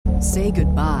Say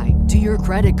goodbye to your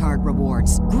credit card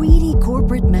rewards. Greedy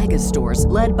corporate mega stores,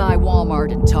 led by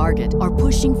Walmart and Target, are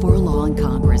pushing for a law in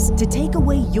Congress to take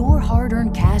away your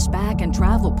hard-earned cash back and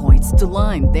travel points to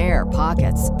line their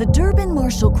pockets. The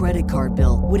Durbin-Marshall credit card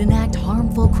bill would enact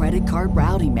harmful credit card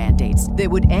routing mandates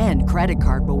that would end credit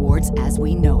card rewards as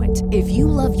we know it. If you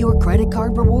love your credit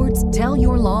card rewards, tell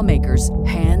your lawmakers,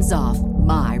 hands off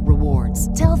my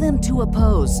rewards. Tell them to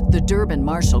oppose the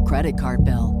Durbin-Marshall credit card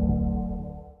bill.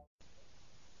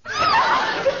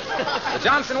 The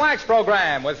Johnson Wax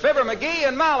Program with Fibber McGee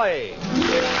and Molly.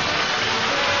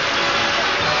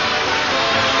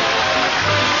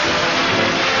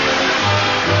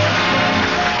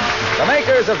 The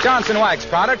makers of Johnson Wax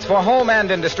products for home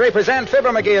and industry present Fibber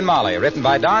McGee and Molly, written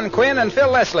by Don Quinn and Phil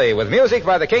Leslie, with music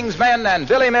by the King's Men and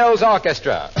Billy Mills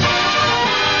Orchestra.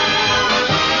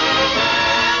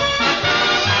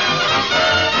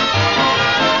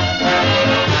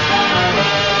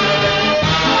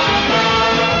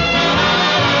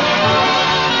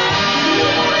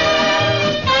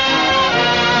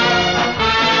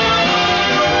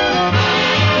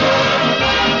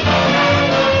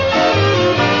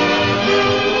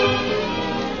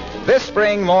 This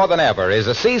spring, more than ever, is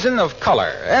a season of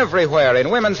color. Everywhere, in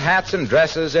women's hats and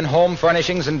dresses, in home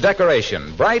furnishings and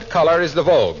decoration, bright color is the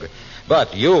vogue.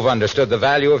 But you've understood the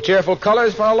value of cheerful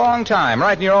colors for a long time,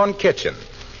 right in your own kitchen.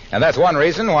 And that's one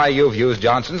reason why you've used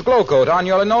Johnson's Glow Coat on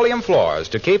your linoleum floors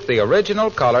to keep the original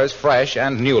colors fresh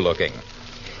and new-looking.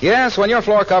 Yes, when your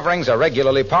floor coverings are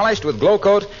regularly polished with Glow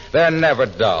Coat, they're never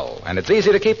dull. And it's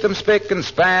easy to keep them spick and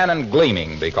span and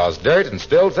gleaming because dirt and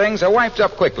spilled things are wiped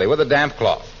up quickly with a damp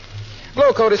cloth.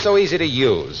 Glow Coat is so easy to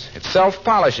use. It's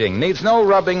self-polishing, needs no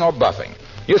rubbing or buffing.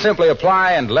 You simply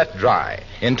apply and let dry.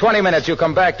 In 20 minutes, you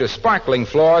come back to sparkling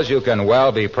floors you can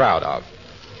well be proud of.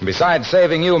 Besides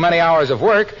saving you many hours of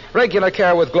work, regular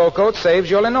care with Glow Coat saves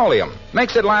your linoleum,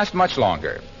 makes it last much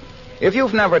longer. If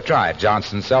you've never tried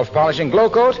Johnson's self-polishing Glow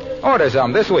Coat, order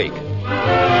some this week.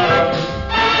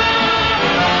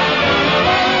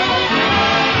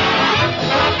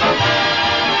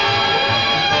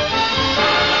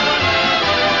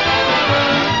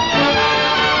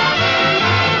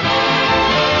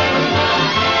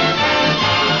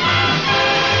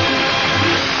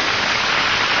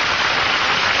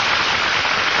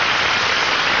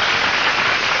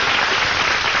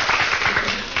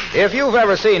 If you've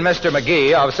ever seen Mr.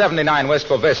 McGee of 79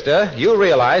 Wistful Vista, you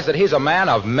realize that he's a man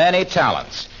of many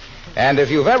talents. And if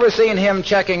you've ever seen him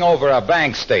checking over a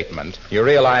bank statement, you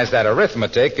realize that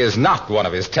arithmetic is not one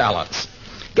of his talents.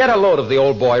 Get a load of the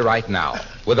old boy right now,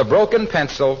 with a broken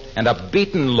pencil and a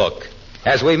beaten look,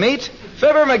 as we meet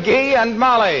Fibber McGee and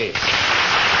Molly.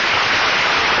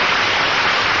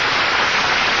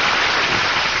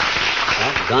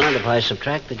 Doggone it, if I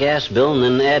subtract the gas bill and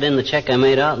then add in the check I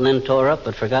made out and then tore up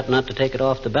but forgot not to take it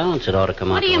off the balance, it ought to come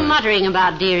out. What are you muttering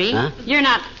about, dearie? Huh? You're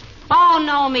not... Oh,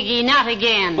 no, McGee, not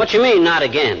again. What you mean, not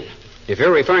again? If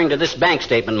you're referring to this bank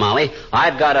statement, Molly,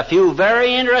 I've got a few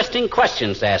very interesting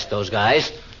questions to ask those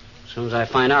guys. As soon as I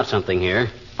find out something here.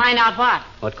 Find out what?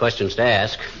 What questions to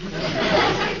ask.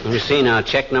 Let me see now.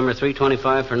 Check number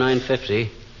 325 for $9.50.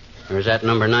 Or is that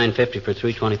number 950 for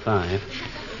 $325?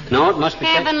 No, it must be...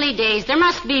 Heavenly days. There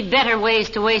must be better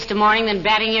ways to waste a morning than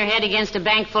batting your head against a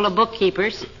bank full of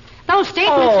bookkeepers. Those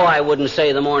statements... Oh, I wouldn't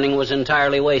say the morning was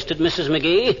entirely wasted, Mrs.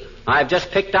 McGee. I've just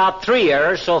picked out 3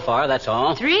 errors so far, that's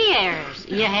all. 3 errors?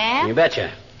 You have? You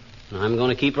betcha. I'm going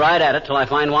to keep right at it till I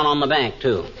find one on the bank,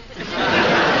 too.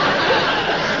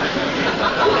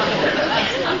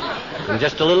 I'm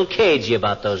just a little cagey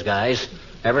about those guys.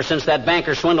 Ever since that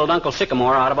banker swindled Uncle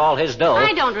Sycamore out of all his dough.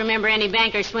 I don't remember any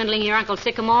banker swindling your Uncle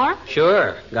Sycamore.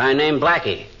 Sure. Guy named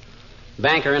Blackie.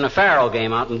 Banker in a faro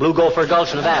game out in Blue Gopher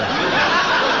Gulch, Nevada.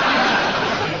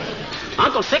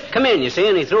 Uncle Syc come in, you see,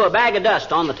 and he threw a bag of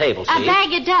dust on the table, see? A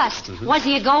bag of dust? Mm-hmm. Was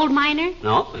he a gold miner?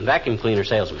 No, a vacuum cleaner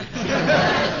salesman.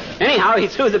 Anyhow, he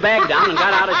threw the bag down and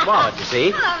got out his wallet, you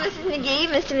see. Hello, Mrs. McGee,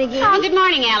 Mr. McGee. Oh, good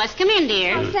morning, Alice. Come in,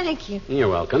 dear. Oh, thank you. You're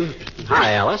welcome.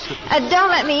 Hi, Alice. Don't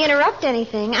let me interrupt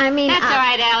anything. I mean... That's all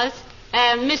right, Alice.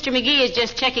 Mr. McGee is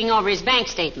just checking over his bank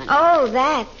statement. Oh,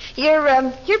 that.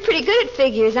 You're pretty good at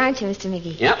figures, aren't you, Mr.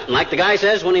 McGee? Yep, and like the guy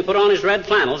says when he put on his red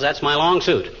flannels, that's my long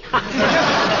suit.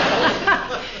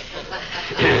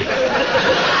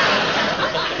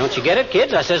 Don't you get it,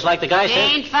 kids? I says like the guy says...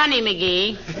 Ain't funny,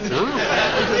 McGee. No?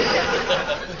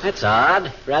 That's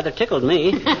odd. Rather tickled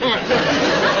me.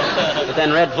 But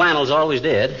then red flannels always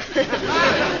did.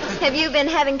 Have you been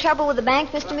having trouble with the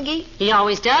bank, Mr. McGee? He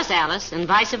always does, Alice, and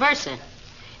vice versa.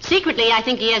 Secretly, I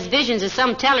think he has visions of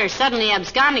some teller suddenly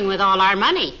absconding with all our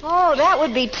money. Oh, that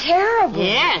would be terrible.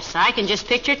 Yes, I can just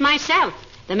picture it myself.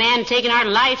 The man taking our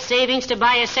life savings to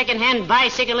buy a second-hand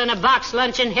bicycle and a box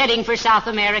lunch and heading for South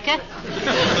America.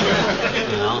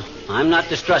 Well, I'm not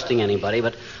distrusting anybody,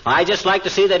 but I just like to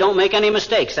see they don't make any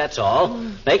mistakes, that's all.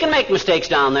 They can make mistakes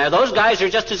down there. Those guys are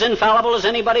just as infallible as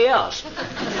anybody else.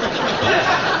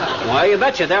 Yeah. Well, you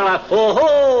betcha. They're like,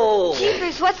 oh-ho!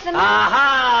 Jeepers, what's the matter?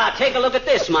 Aha! Take a look at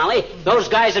this, Molly. Those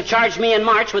guys have charged me in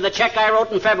March with a check I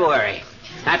wrote in February.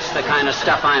 That's the kind of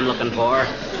stuff I'm looking for.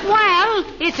 Well,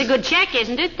 it's a good check,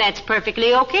 isn't it? That's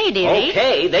perfectly okay, dearie.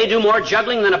 Okay, they do more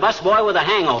juggling than a busboy with a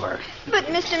hangover. But,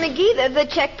 Mr. McGee, the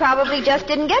check probably just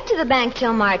didn't get to the bank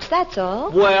till March, that's all.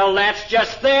 Well, that's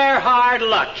just their hard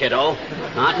luck, kiddo.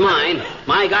 Not mine.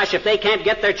 My gosh, if they can't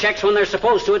get their checks when they're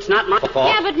supposed to, it's not my fault.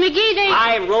 Yeah, but McGee,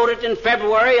 I wrote it in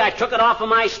February. I took it off of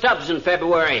my stubs in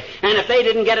February. And if they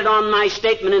didn't get it on my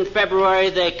statement in February,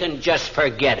 they can just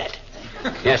forget it.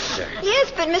 Yes, sir.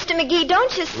 Yes, but, Mr. McGee,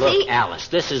 don't you see... Look, Alice,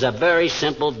 this is a very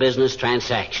simple business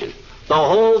transaction. The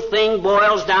whole thing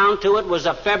boils down to it was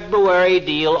a February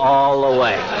deal all the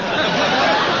way.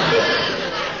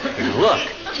 Look,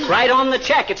 right on the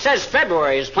check, it says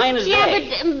February, as plain as day.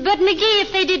 Yeah, but McGee,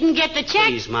 if they didn't get the check...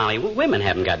 Please, Molly, women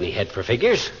haven't got any head for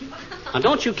figures. Now,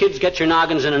 don't you kids get your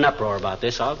noggins in an uproar about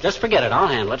this. Just forget it. I'll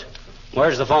handle it.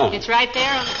 Where's the phone? It's right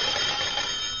there.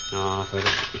 Oh,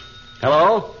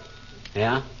 hello?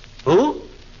 Yeah? Who?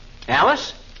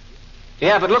 Alice?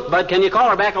 Yeah, but look, Bud, can you call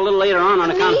her back a little later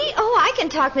on account... Me? Oh, I can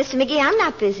talk, Mr. McGee. I'm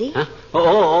not busy. Huh?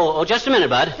 Oh, just a minute,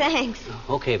 Bud. Thanks.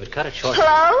 Okay, but cut it short.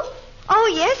 Hello? Oh,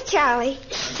 yes, Charlie.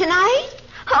 Tonight?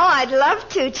 Oh, I'd love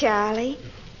to, Charlie.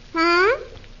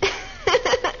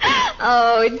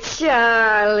 Oh,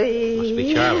 Charlie. Must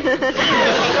be Charlie.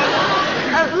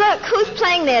 Look, who's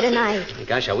playing there tonight?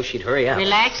 Gosh, I wish he'd hurry up.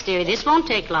 Relax, dearie. This won't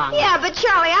take long. Yeah, but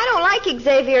Charlie, I don't like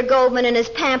Xavier Goldman and his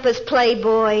Pampas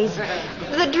Playboys.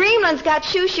 The Dreamland's got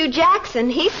Shoo Shoo Jackson.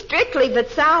 He's strictly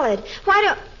but solid. Why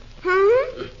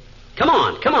don't... Come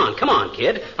on,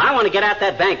 kid. I want to get at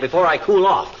that bank before I cool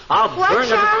off. I'll What, burn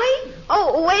Charlie?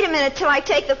 Oh, wait a minute till I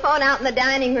take the phone out in the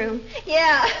dining room.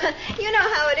 Yeah, you know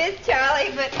how it is,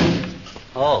 Charlie, but...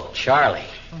 Oh, Charlie.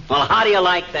 Well, how do you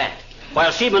like that?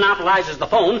 While she monopolizes the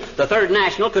phone, the Third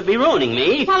National could be ruining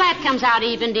me. Well, that comes out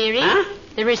even, dearie. Huh?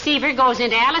 The receiver goes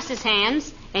into Alice's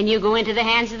hands, and you go into the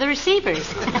hands of the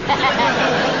receivers.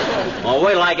 Well,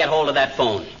 wait till I get hold of that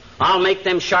phone. I'll make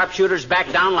them sharpshooters back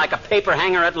down like a paper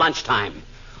hanger at lunchtime.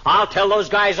 I'll tell those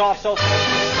guys off so...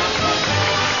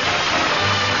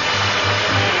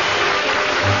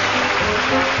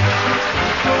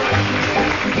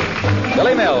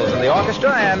 Billy Mills and the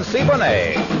orchestra and C.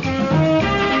 Bonet.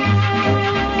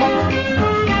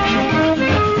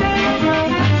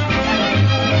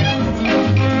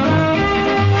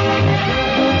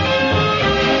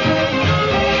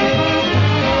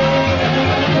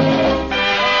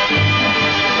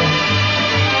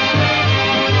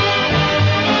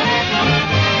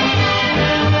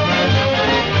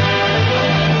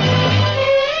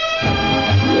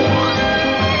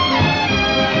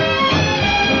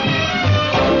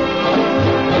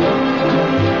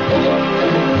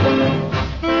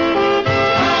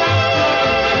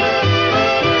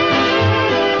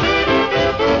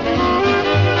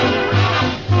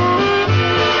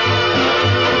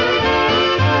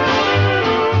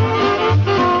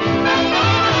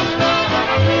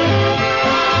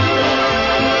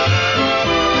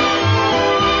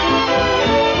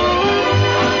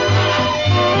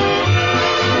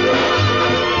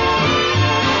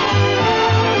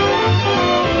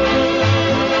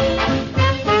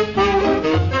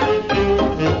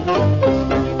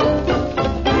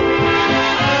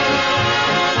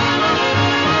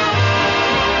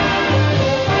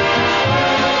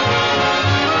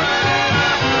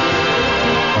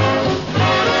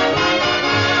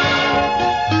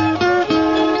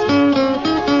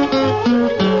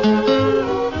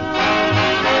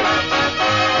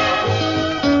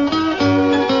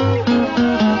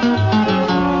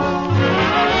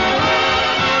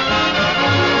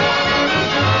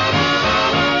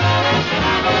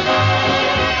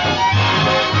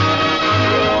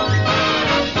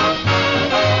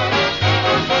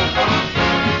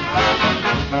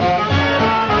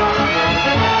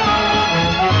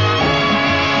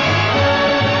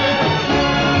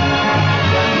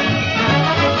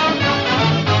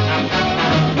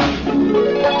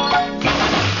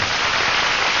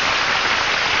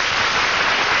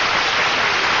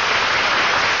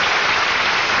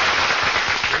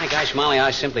 Molly,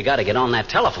 I simply got to get on that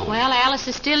telephone. Well, Alice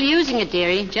is still using it,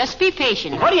 dearie. Just be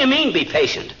patient. What do you mean, be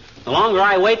patient? The longer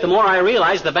I wait, the more I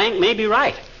realize the bank may be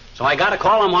right. So I got to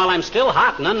call them while I'm still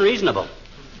hot and unreasonable.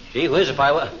 Gee whiz, if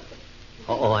I were...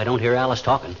 I don't hear Alice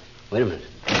talking. Wait a minute.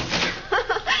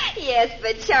 Yes,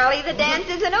 but Charlie, the dance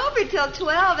isn't over till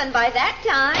 12, and by that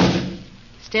time...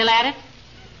 Still at it?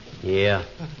 Yeah.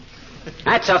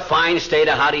 That's a fine state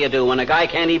of how do you do when a guy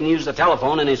can't even use the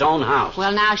telephone in his own house.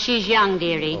 Well, now, she's young,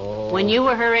 dearie. Oh. When you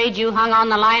were her age, you hung on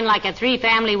the line like a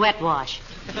 3-family wet wash.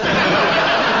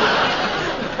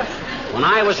 When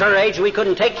I was her age, we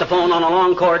couldn't take the phone on a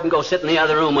long cord and go sit in the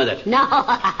other room with it. No.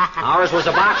 Ours was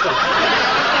a box on...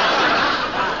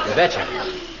 You betcha.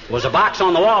 It was a box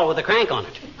on the wall with a crank on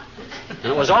it.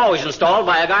 And it was always installed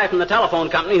by a guy from the telephone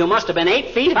company who must have been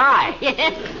 8 feet high.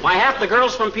 Yes. Why, half the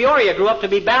girls from Peoria grew up to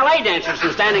be ballet dancers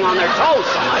from standing on their toes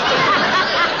so much.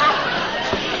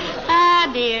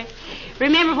 Ah, dear.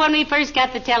 Remember when we first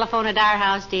got the telephone at our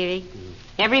house, dearie?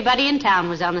 Everybody in town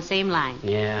was on the same line.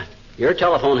 Yeah. Your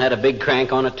telephone had a big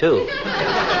crank on it, too.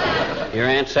 Your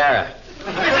Aunt Sarah.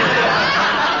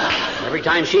 Every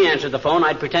time she answered the phone,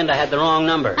 I'd pretend I had the wrong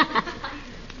number.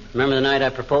 Remember the night I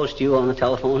proposed to you on the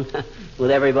telephone with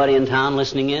everybody in town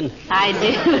listening in? I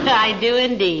do. I do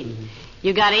indeed.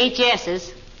 You got 8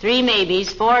 yeses, 3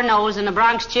 maybes, 4 no's, and a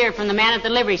Bronx cheer from the man at the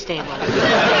livery stable.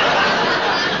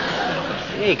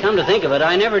 Hey, come to think of it,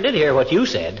 I never did hear what you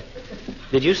said.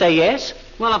 Did you say yes?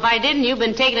 Well, if I didn't, you've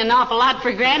been taking an awful lot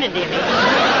for granted, dearie.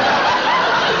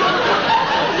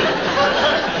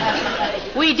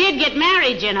 We did get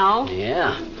married, you know.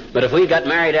 Yeah. But if we got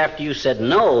married after you said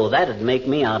no, that'd make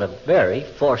me out a very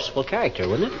forceful character,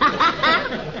 wouldn't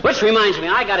it? Which reminds me,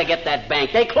 I gotta get that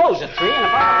bank. They close at 3 and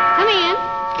if I... Come in.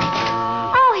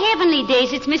 Oh, heavenly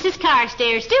days, it's Mrs.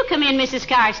 Carstairs. Do come in, Mrs.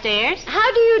 Carstairs. How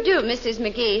do you do, Mrs.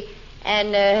 McGee?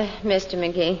 And, Mr.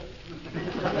 McGee.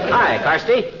 Hi,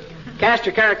 Carsty. Cast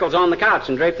your caracals on the couch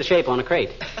and drape the shape on a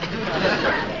crate.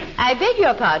 I beg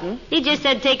your pardon? He just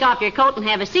said take off your coat and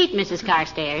have a seat, Mrs.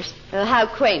 Carstairs. How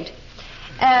quaint.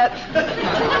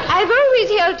 I've always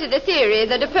held to the theory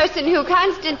that a person who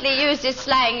constantly uses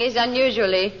slang is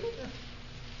unusually...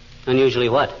 Unusually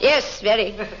what? Yes,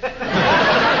 very.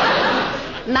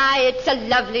 My, it's a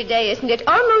lovely day, isn't it?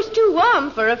 Almost too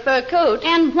warm for a fur coat.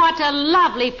 And what a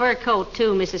lovely fur coat,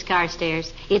 too, Mrs.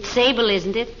 Carstairs. It's sable,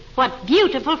 isn't it? What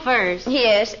beautiful furs.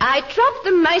 Yes, I trapped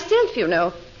them myself, you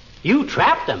know. You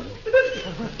trapped them?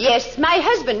 Yes, my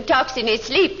husband talks in his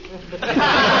sleep.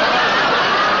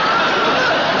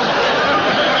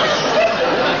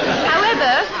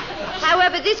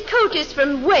 However, this coat is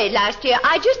from way last year.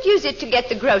 I just use it to get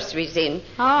the groceries in.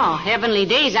 Oh, heavenly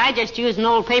days. I just used an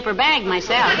old paper bag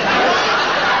myself.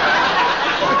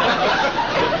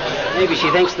 Maybe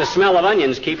she thinks the smell of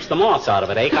onions keeps the moths out of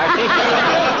it, eh, Carsty?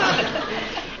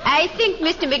 I think,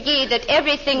 Mr. McGee, that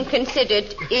everything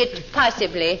considered, it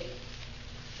possibly...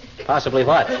 Possibly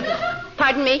what?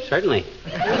 Pardon me? Certainly.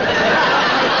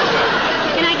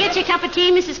 Can I get you a cup of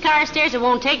tea, Mrs. Carstairs? It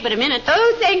won't take but a minute.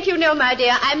 Oh, thank you, no, my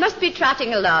dear. I must be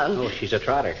trotting along. Oh, she's a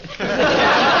trotter.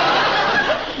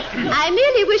 I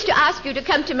merely wish to ask you to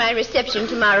come to my reception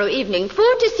tomorrow evening, 4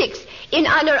 to 6, in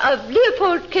honor of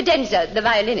Leopold Cadenza, the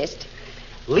violinist.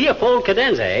 Leopold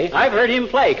Cadenza, eh? I've heard him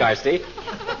play, Carsty.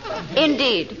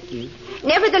 Indeed.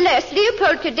 Nevertheless,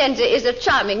 Leopold Cadenza is a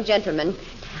charming gentleman.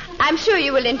 I'm sure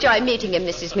you will enjoy meeting him,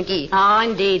 Mrs. McGee. Oh,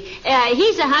 indeed.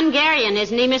 He's a Hungarian,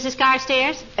 isn't he, Mrs.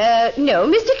 Carstairs? No,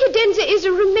 Mr. Cadenza is a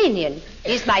Romanian.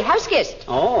 He's my house guest.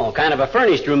 Oh, kind of a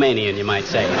furnished Romanian, you might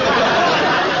say.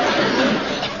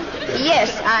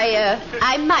 Yes,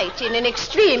 I might in an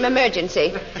extreme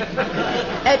emergency.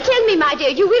 Tell me, my dear,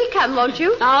 you will come, won't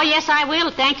you? Oh, yes, I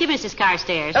will. Thank you, Mrs.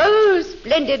 Carstairs. Oh,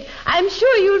 splendid. I'm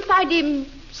sure you'll find him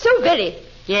so very...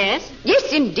 Yes?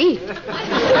 Yes, indeed.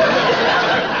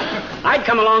 I'd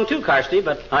come along too, Carsty,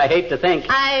 but I hate to think.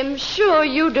 I'm sure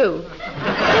you do.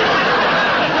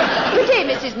 Good day,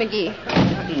 Mrs. McGee.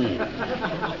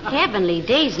 Heavenly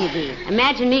days, McGee.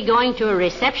 Imagine me going to a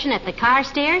reception at the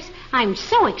Carstairs. I'm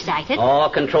so excited. Oh,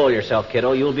 control yourself,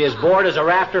 kiddo. You'll be as bored as a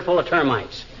rafter full of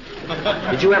termites.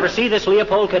 Did you ever see this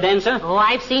Leopold Cadenza? Oh,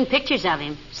 I've seen pictures of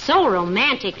him. So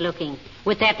romantic looking.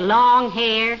 With that long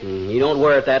hair. You don't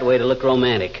wear it that way to look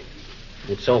romantic.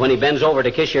 It's so when he bends over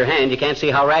to kiss your hand, you can't see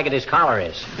how ragged his collar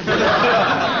is.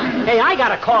 Hey, I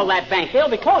gotta call that bank. They'll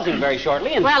be closing very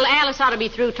shortly. And... Well, Alice ought to be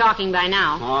through talking by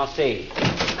now. I'll see.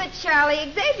 But, Charlie,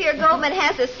 Xavier Goldman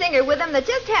has a singer with him that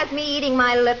just has me eating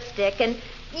my lipstick. And,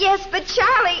 yes, but,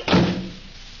 Charlie...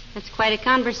 That's quite a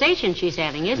conversation she's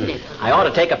having, isn't it? I ought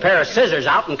to take a pair of scissors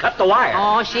out and cut the wire.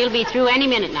 Oh, she'll be through any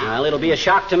minute now. Well, it'll be a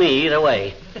shock to me either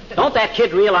way. Don't that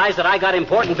kid realize that I got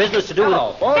important business to do with...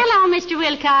 Hello, Mr.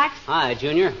 Wilcox. Hi,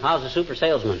 Junior. How's the super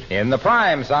salesman? In the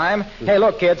prime, Sime. Hey,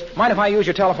 look, kids. Mind if I use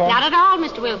your telephone? Not at all,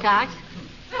 Mr. Wilcox.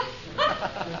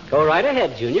 Go right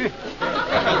ahead, Junior.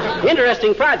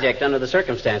 Interesting project under the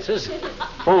circumstances.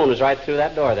 Phone is right through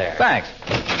that door there. Thanks.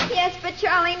 Yes, but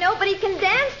Charlie, nobody can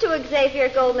dance to Xavier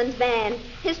Goldman's band.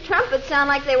 His trumpets sound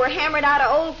like they were hammered out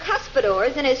of old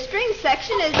cuspidors, and his string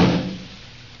section is...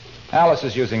 Alice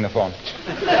is using the phone.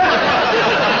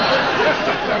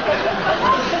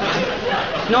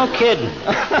 No kidding.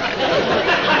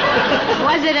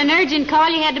 Was it an urgent call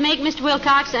you had to make, Mr.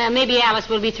 Wilcox? Maybe Alice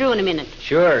will be through in a minute.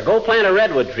 Sure. Go plant a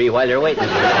redwood tree while you're waiting.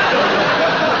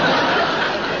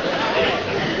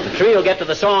 The tree will get to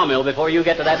the sawmill before you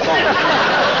get to that phone.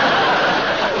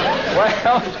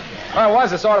 Well, it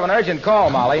was a sort of an urgent call,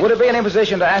 Molly. Would it be in any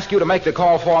position to ask you to make the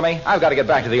call for me? I've got to get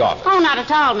back to the office. Oh, not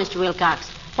at all, Mr. Wilcox.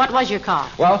 What was your call?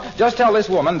 Well, just tell this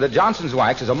woman that Johnson's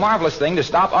Wax is a marvelous thing to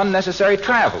stop unnecessary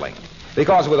traveling.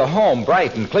 Because with a home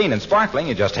bright and clean and sparkling,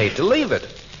 you just hate to leave it.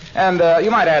 And you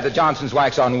might add that Johnson's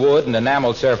Wax on wood and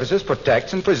enameled surfaces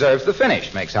protects and preserves the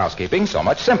finish. Makes housekeeping so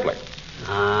much simpler.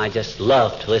 I just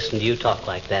love to listen to you talk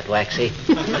like that, Waxy.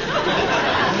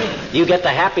 You get the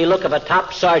happy look of a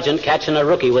top sergeant catching a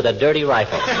rookie with a dirty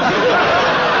rifle.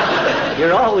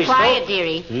 You're always quiet,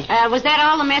 dearie. Was that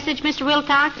all the message, Mr.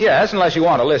 Wilcox? Yes, unless you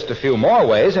want to list a few more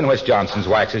ways in which Johnson's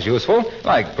Wax is useful,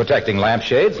 like protecting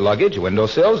lampshades, luggage,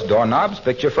 windowsills, doorknobs,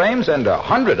 picture frames, and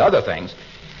 100 other things.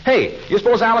 Hey, you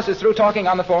suppose Alice is through talking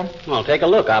on the phone? Well, take a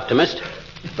look, optimist.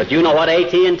 But you know what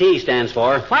AT&T stands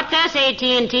for. What does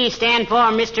AT&T stand for,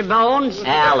 Mr. Bones?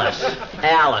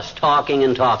 Alice, talking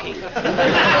and talking.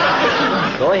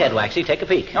 Go ahead, Waxy, take a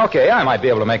peek. Okay, I might be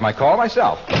able to make my call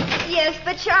myself. Yes,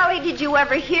 but Charlie, did you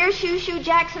ever hear Shoo Shoo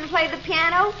Jackson play the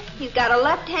piano? He's got a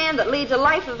left hand that leads a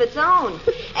life of its own.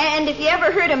 And if you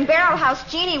ever heard him barrel house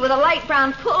Jeannie with a light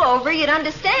brown pullover, you'd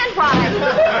understand why.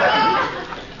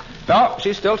 No,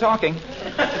 she's still talking.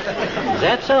 Is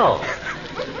that so?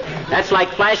 That's like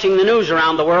flashing the news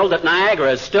around the world that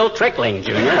Niagara is still trickling,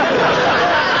 Junior.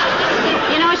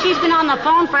 You know, she's been on the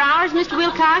phone for hours, Mr.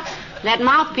 Wilcox. That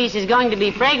mouthpiece is going to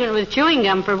be fragrant with chewing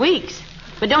gum for weeks.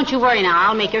 But don't you worry now.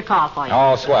 I'll make your call for you.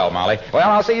 Oh, swell, Molly. Well,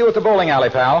 I'll see you at the bowling alley,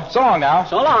 pal. So long now.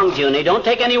 So long, Junie. Don't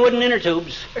take any wooden inner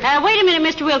tubes. Wait a minute,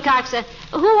 Mr. Wilcox.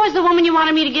 Who was the woman you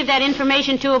wanted me to give that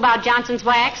information to about Johnson's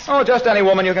Wax? Oh, just any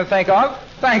woman you can think of.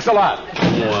 Thanks a lot.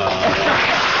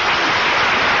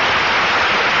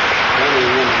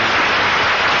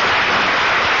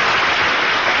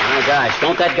 My gosh,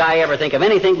 don't that guy ever think of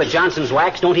anything but Johnson's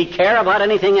Wax? Don't he care about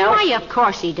anything else? Why, of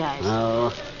course he does.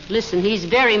 Oh. Listen, he's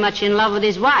very much in love with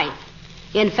his wife.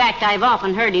 In fact, I've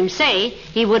often heard him say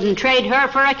he wouldn't trade her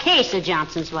for a case of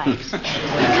Johnson's Wax.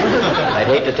 I'd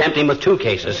hate to tempt him with 2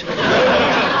 cases.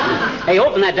 Hey,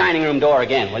 open that dining room door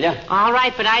again, will you? All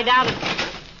right, but I doubt it.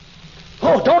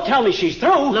 Oh, don't tell me she's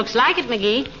through. Looks like it,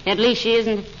 McGee. At least she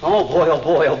isn't. Oh, boy, oh,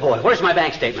 boy, oh, boy. Where's my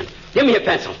bank statement? Give me a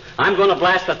pencil. I'm going to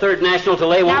blast the Third National till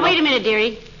they won't... Now, wait a minute,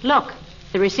 dearie. Look,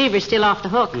 the receiver's still off the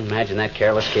hook. Imagine that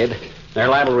careless kid. They're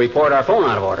liable to report our phone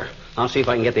out of order. I'll see if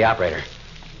I can get the operator.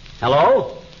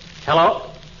 Hello? Hello?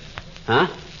 Huh?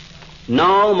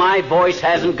 No, my voice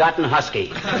hasn't gotten husky.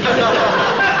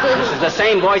 This is the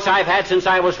same voice I've had since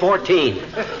I was 14.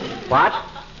 What?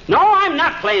 No, I'm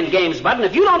not playing games, Bud, and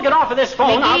if you don't get off of this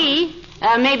phone, McGee,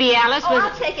 maybe Alice was...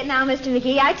 I'll take it now, Mr.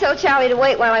 McGee. I told Charlie to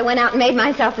wait while I went out and made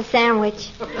myself a sandwich.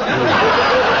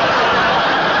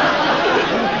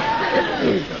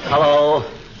 Hello?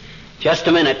 Just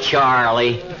a minute,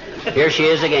 Charlie. Here she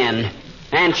is again.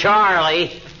 And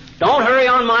Charlie, don't hurry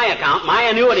on my account. My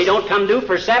annuity don't come due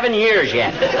for 7 years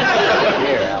yet.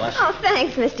 Here, Alice. Oh,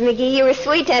 thanks, Mr. McGee. You were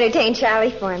sweet to entertain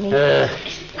Charlie for me.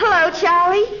 Hello,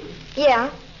 Charlie? Yeah.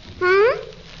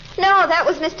 No, that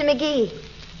was Mr. McGee.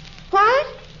 What?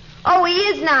 Oh, he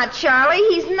is not, Charlie.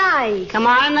 He's nice. Come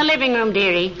on in the living room,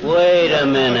 dearie. Wait a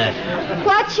minute.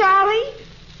 What, Charlie?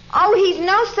 Oh, he's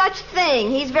no such thing.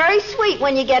 He's very sweet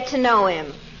when you get to know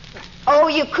him. Oh,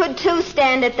 you could, too,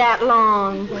 stand it that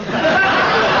long.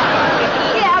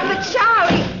 Yeah, but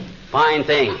Charlie... Fine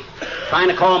thing. Trying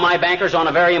to call my bankers on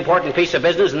a very important piece of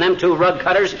business, and them 2 rug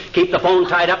cutters keep the phone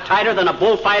tied up tighter than a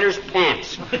bullfighter's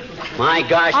pants. My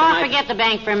gosh. Oh, forget the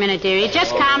bank for a minute, dearie.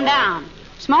 Just calm down.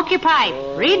 Smoke your pipe.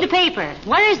 Read the paper.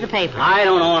 Where is the paper? I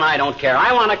don't know, and I don't care.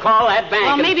 I want to call that bank.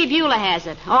 Well, maybe Beulah has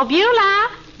it. Oh, Beulah.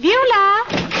 Beulah.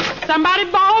 Somebody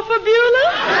ball for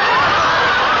Beulah?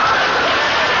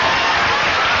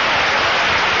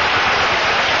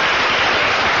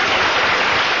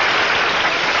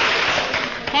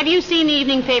 Have you seen the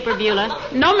evening paper, Beulah?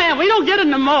 No, ma'am. We don't get it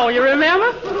no more, you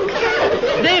remember?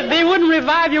 They wouldn't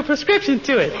revive your prescription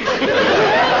to it.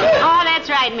 Oh, that's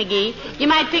right, McGee. You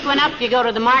might pick one up if you go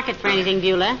to the market for anything,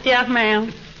 Beulah. Yes, ma'am.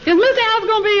 Is Miss Alice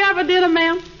going to be here for dinner,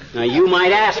 ma'am? Now, you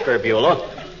might ask her, Beulah.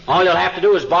 All you'll have to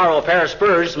do is borrow a pair of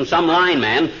spurs from some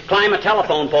lineman, climb a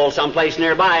telephone pole someplace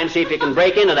nearby, and see if you can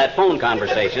break into that phone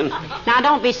conversation. Now,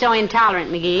 don't be so intolerant,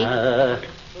 McGee.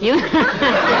 You know,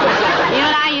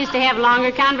 I used to have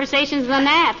longer conversations than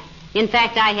that. In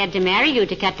fact, I had to marry you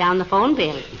to cut down the phone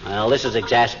bill. Well, this is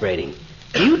exasperating.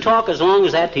 Do you talk as long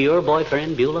as that to your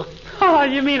boyfriend, Beulah? Oh,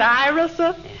 you mean Ira,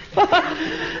 sir?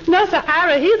 No, sir,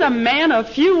 Ira, he's a man of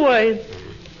few words.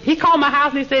 He called my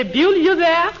house and he said, Beulah, you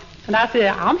there? And I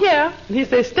said, I'm here. And he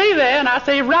said, stay there. And I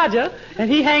say, Roger.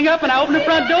 And he hang up and I open the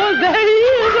front door and there he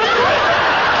is.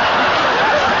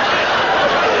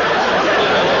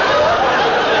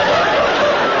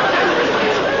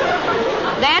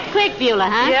 That quick, Beulah,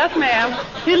 huh? Yes, ma'am.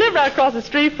 He lived right across the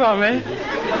street from me. In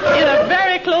a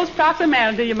very close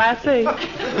proximity, you might say.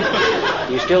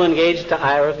 You still engaged to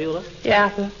Ira, Beulah?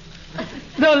 Yeah, sir.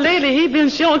 Though lately he's been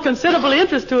showing considerable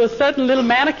interest to a certain little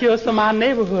manicurist from our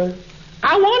neighborhood.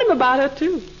 I warned him about her,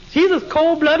 too. She's as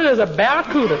cold-blooded as a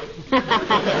barracuda.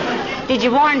 Did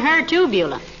you warn her, too,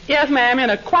 Beulah? Yes, ma'am,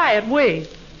 in a quiet way.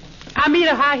 I meet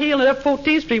her high-heeled up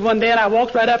 14th Street one day, and I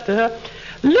walked right up to her.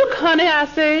 Look, honey, I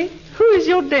say, who is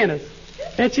your dentist?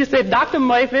 And she said, Dr.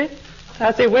 Murphy.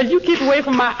 I said, well, you keep away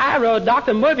from my Ira, or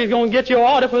Dr. Murphy's going to get your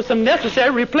order for some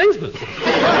necessary replacements.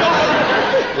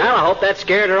 Well, I hope that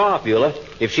scared her off, Beulah.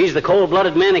 If she's the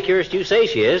cold-blooded manicurist you say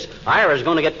she is, Ira's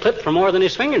going to get clipped for more than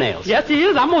his fingernails. Yes, he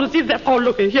is. I'm going to see if that... Oh,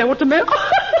 look here. What's the matter? Love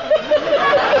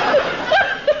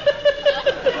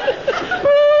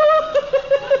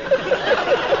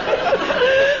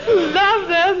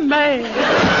that man.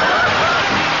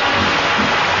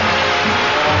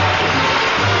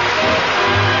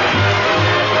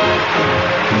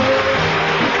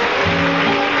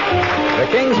 The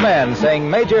King's Men sing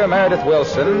Major Meredith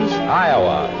Wilson's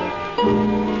Iowa.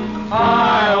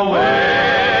 Iowa,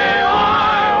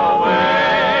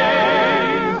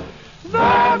 Iowa,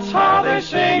 that's how they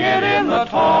sing it in the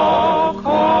tall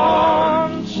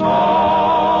corn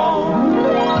song.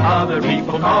 Other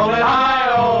people call it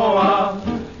Iowa,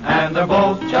 and they're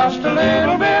both just a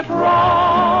little bit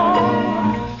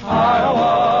wrong.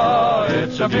 Iowa,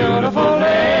 it's a beautiful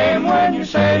name when you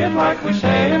say it like we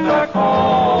say it back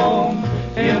home.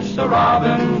 It's the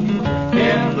robin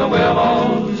in the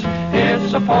willows.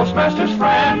 It's a postmaster's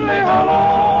friendly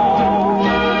hello.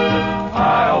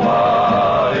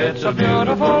 Iowa, it's a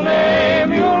beautiful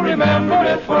name. You'll remember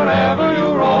it wherever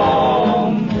you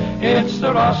roam. It's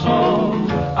the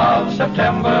rustle of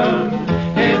September.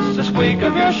 It's the squeak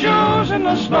of your shoes in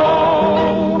the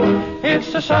snow.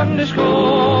 It's the Sunday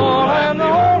school and the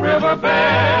old river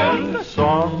bend. The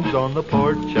songs on the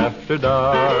porch after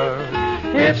dark.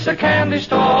 It's a candy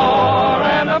store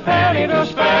and a penny to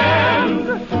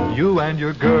spend. You and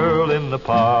your girl in the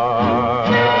park.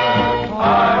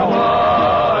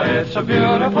 Iowa, it's a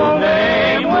beautiful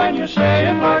name when you say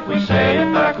it like we say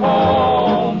it back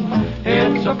home.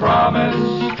 It's a promise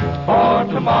for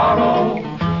tomorrow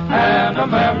and a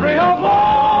memory of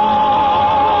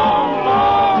long,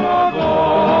 long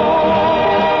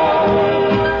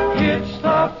ago. It's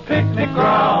the picnic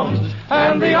grounds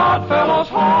and the odd fellows'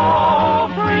 hall,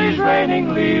 trees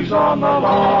raining leaves on the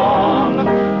lawn.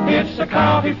 It's the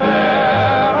county fair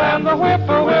and the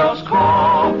whippoorwills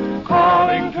call,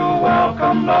 calling to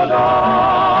welcome the dawn.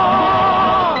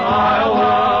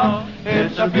 Iowa,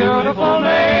 it's a beautiful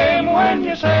name when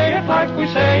you say it like we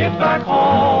say it back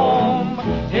home.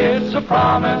 It's a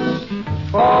promise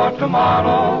for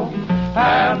tomorrow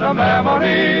and a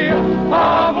memory of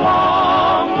long,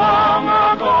 long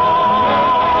ago.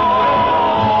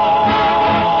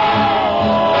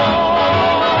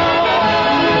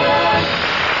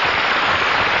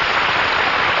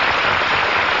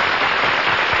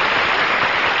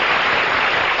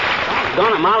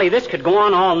 Donna, Molly, this could go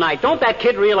on all night. Don't that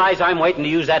kid realize I'm waiting to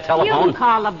use that You telephone? can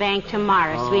call the bank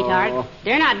tomorrow, sweetheart.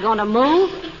 They're not going to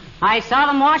move. I saw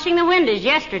them washing the windows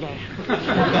yesterday.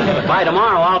 By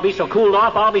tomorrow, I'll be so cooled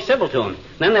off, I'll be civil to them.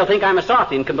 Then they'll think I'm a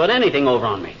softy and can put anything over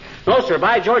on me. No, sir,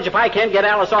 by George, if I can't get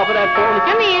Alice off of that phone...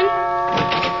 Come in.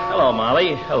 Hello,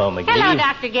 Molly. Hello, McGee. Hello,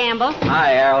 Dr. Gamble.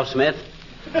 Hi, Errol Smith.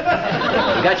 You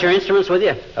got your instruments with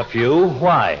you? A few?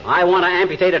 Why? I want to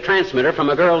amputate a transmitter from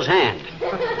a girl's hand.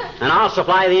 And I'll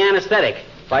supply the anesthetic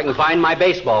if I can find my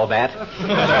baseball bat.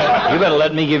 You better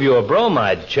let me give you a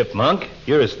bromide, Chipmunk.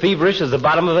 You're as feverish as the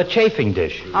bottom of a chafing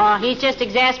dish. Oh, he's just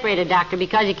exasperated, Doctor,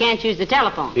 because he can't use the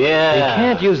telephone. Yeah. You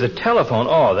can't use the telephone?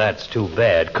 Oh, that's too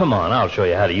bad. Come on, I'll show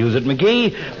you how to use it,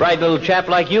 McGee. Bright little chap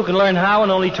like you can learn how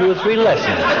in only 2 or 3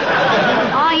 lessons.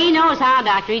 Oh, he knows how,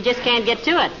 Doctor. He just can't get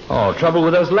to it. Oh, trouble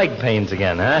with those leg pains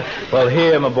again, huh? Well,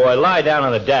 here, my boy, lie down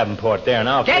on the Davenport there, and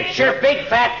I'll Get your big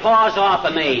fat paws off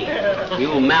of me,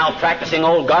 you malpracticing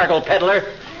old gargle peddler.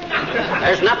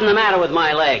 There's nothing the matter with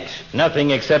my legs.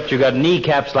 Nothing except you got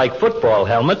kneecaps like football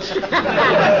helmets.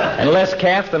 And less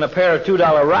calf than a pair of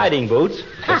 $2 riding boots.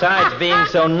 Besides being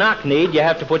so knock-kneed, you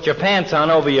have to put your pants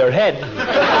on over your head.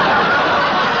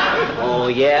 Oh,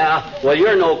 yeah? Well,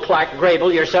 you're no Clark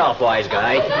Grable yourself, wise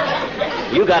guy.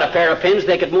 You got a pair of pins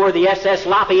they could moor the SS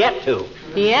Lafayette to.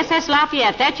 The SS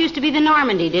Lafayette, that used to be the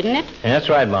Normandy, didn't it? Yeah, that's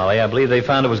right, Molly. I believe they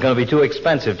found it was going to be too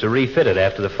expensive to refit it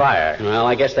after the fire. Well,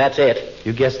 I guess that's it.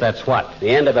 You guess that's what? The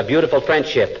end of a beautiful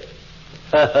friendship.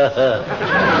 You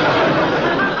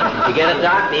get it,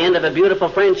 Doc? The end of a beautiful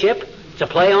friendship? It's a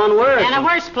play on words. And a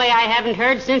worse play I haven't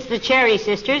heard since the Cherry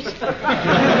Sisters. Did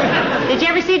you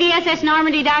ever see the SS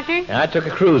Normandy, Doctor? Yeah, I took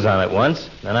a cruise on it once.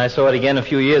 And I saw it again a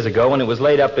few years ago when it was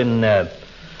laid up in,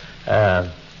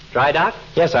 Dry Dock?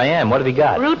 Yes, I am. What have you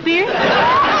got? Root beer?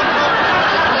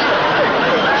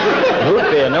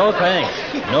 Root beer, no thanks.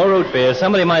 No root beer.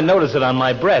 Somebody might notice it on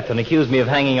my breath and accuse me of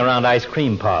hanging around ice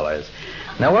cream parlors.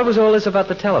 Now, what was all this about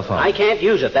the telephone? I can't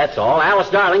use it, that's all. Alice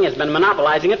Darling has been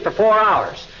monopolizing it for 4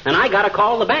 hours. And I got to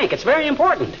call the bank. It's very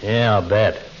important. Yeah, I'll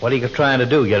bet. What are you trying to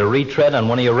do? Get a retread on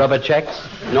one of your rubber checks?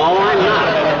 No, I'm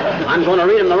not. I'm going to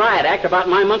read him the riot act about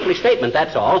my monthly statement,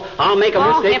 that's all. I'll make a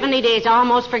mistake. Oh, heavenly days,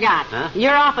 almost forgot. Huh?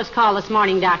 Your office called this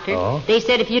morning, Doctor. Oh? They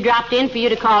said if you dropped in for you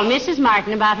to call Mrs.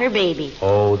 Martin about her baby.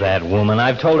 Oh, that woman.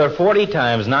 I've told her 40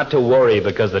 times not to worry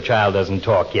because the child doesn't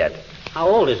talk yet. How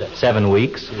old is it? 7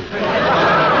 weeks. So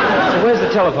where's the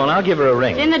telephone? I'll give her a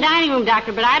ring. It's in the dining room,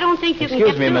 Doctor, but I don't think you can get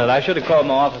Excuse me a through. minute. I should have called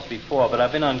my office before, but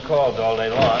I've been on calls all day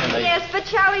long. And Yes, but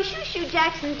Charlie Shoo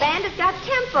Jackson's band has got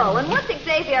tempo. And what's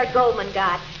Xavier Goldman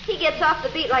got? He gets off the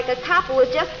beat like a cop who has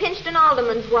just pinched an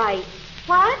alderman's wife.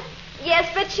 What?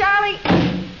 Yes, but Charlie...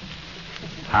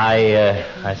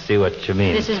 I see what you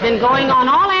mean. This has been going on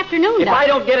all afternoon, If Doctor. I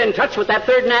don't get in touch with that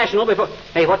Third National before...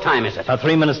 Hey, what time is it?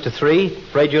 3 minutes to 3.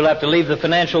 Afraid you'll have to leave the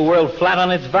financial world flat on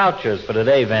its vouchers for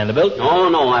today, Vanderbilt.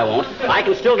 No, I won't. I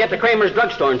can still get to Kramer's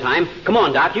drugstore in time. Come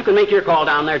on, Doc. You can make your call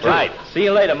down there, too. Right. See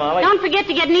you later, Molly. Don't forget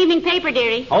to get an evening paper,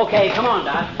 dearie. Okay, come on,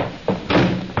 Doc.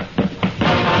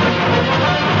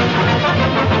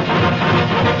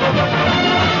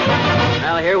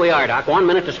 Well, here we are, Doc. 1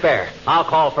 minute to spare. I'll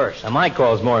call first. Now, my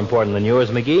call's more important than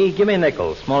yours, McGee. Give me a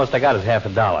nickel. Smallest I got is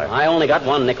 $50. I only got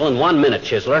 1 nickel in 1 minute,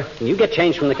 Chisler. And you get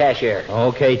change from the cashier.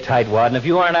 Okay, tightwad. And if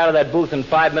you aren't out of that booth in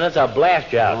 5 minutes, I'll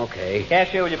blast you out. Okay.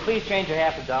 Cashier, will you please change your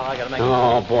 $50? I gotta make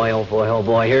Oh, boy, oh, boy, oh,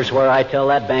 boy. Here's where I tell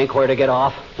that bank where to get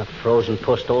off. The frozen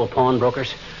pussed old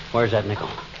pawnbrokers. Where's that nickel?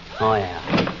 Oh,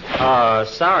 yeah.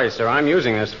 Sorry, sir. I'm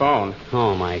using this phone.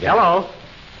 Oh, my God. Hello?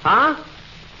 Huh?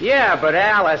 Yeah, but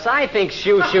Alice, I think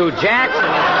Shoo Jackson.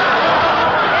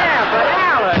 Yeah, but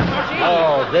Alice. Gee.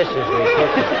 Oh, this is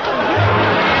ridiculous.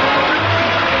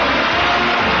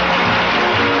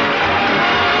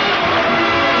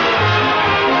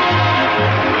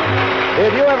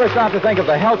 If you ever stop to think of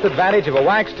the health advantage of a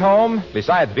waxed home,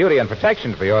 besides beauty and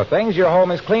protection for your things, your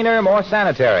home is cleaner, more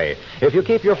sanitary. If you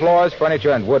keep your floors, furniture,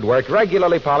 and woodwork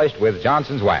regularly polished with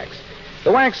Johnson's Wax.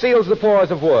 The wax seals the pores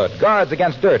of wood, guards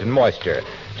against dirt and moisture.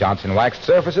 Johnson waxed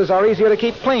surfaces are easier to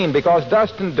keep clean because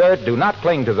dust and dirt do not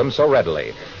cling to them so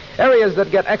readily. Areas that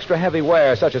get extra heavy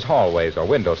wear, such as hallways or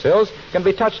windowsills, can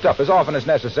be touched up as often as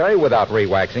necessary without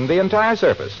re-waxing the entire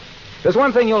surface. There's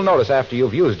one thing you'll notice after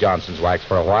you've used Johnson's Wax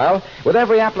for a while. With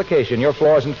every application, your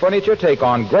floors and furniture take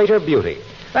on greater beauty.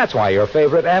 That's why your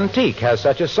favorite antique has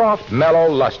such a soft,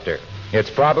 mellow luster.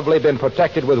 It's probably been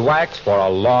protected with wax for a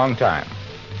long time.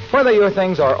 Whether your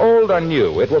things are old or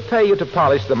new, it will pay you to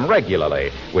polish them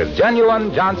regularly with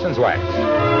genuine Johnson's Wax.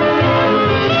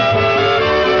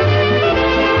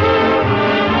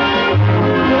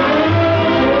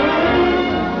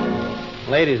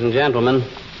 Ladies and gentlemen,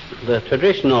 the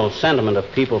traditional sentiment of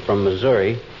people from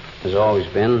Missouri has always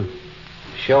been,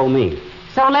 show me.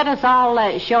 So let us all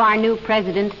show our new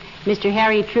president, Mr.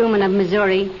 Harry Truman of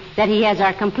Missouri, that he has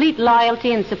our complete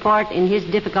loyalty and support in his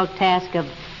difficult task of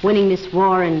winning this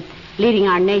war and leading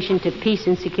our nation to peace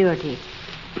and security.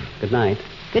 Good night.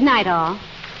 Good night, all.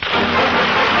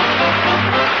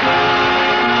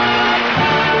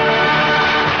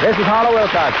 This is Harlow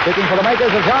Wilcox speaking for the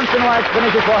makers of Johnson Wax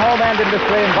Finishes for Home and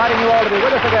Industry, inviting you all to be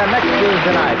with us again next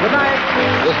Tuesday night. Good night.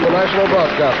 This is the National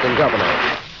Broadcasting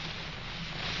Company.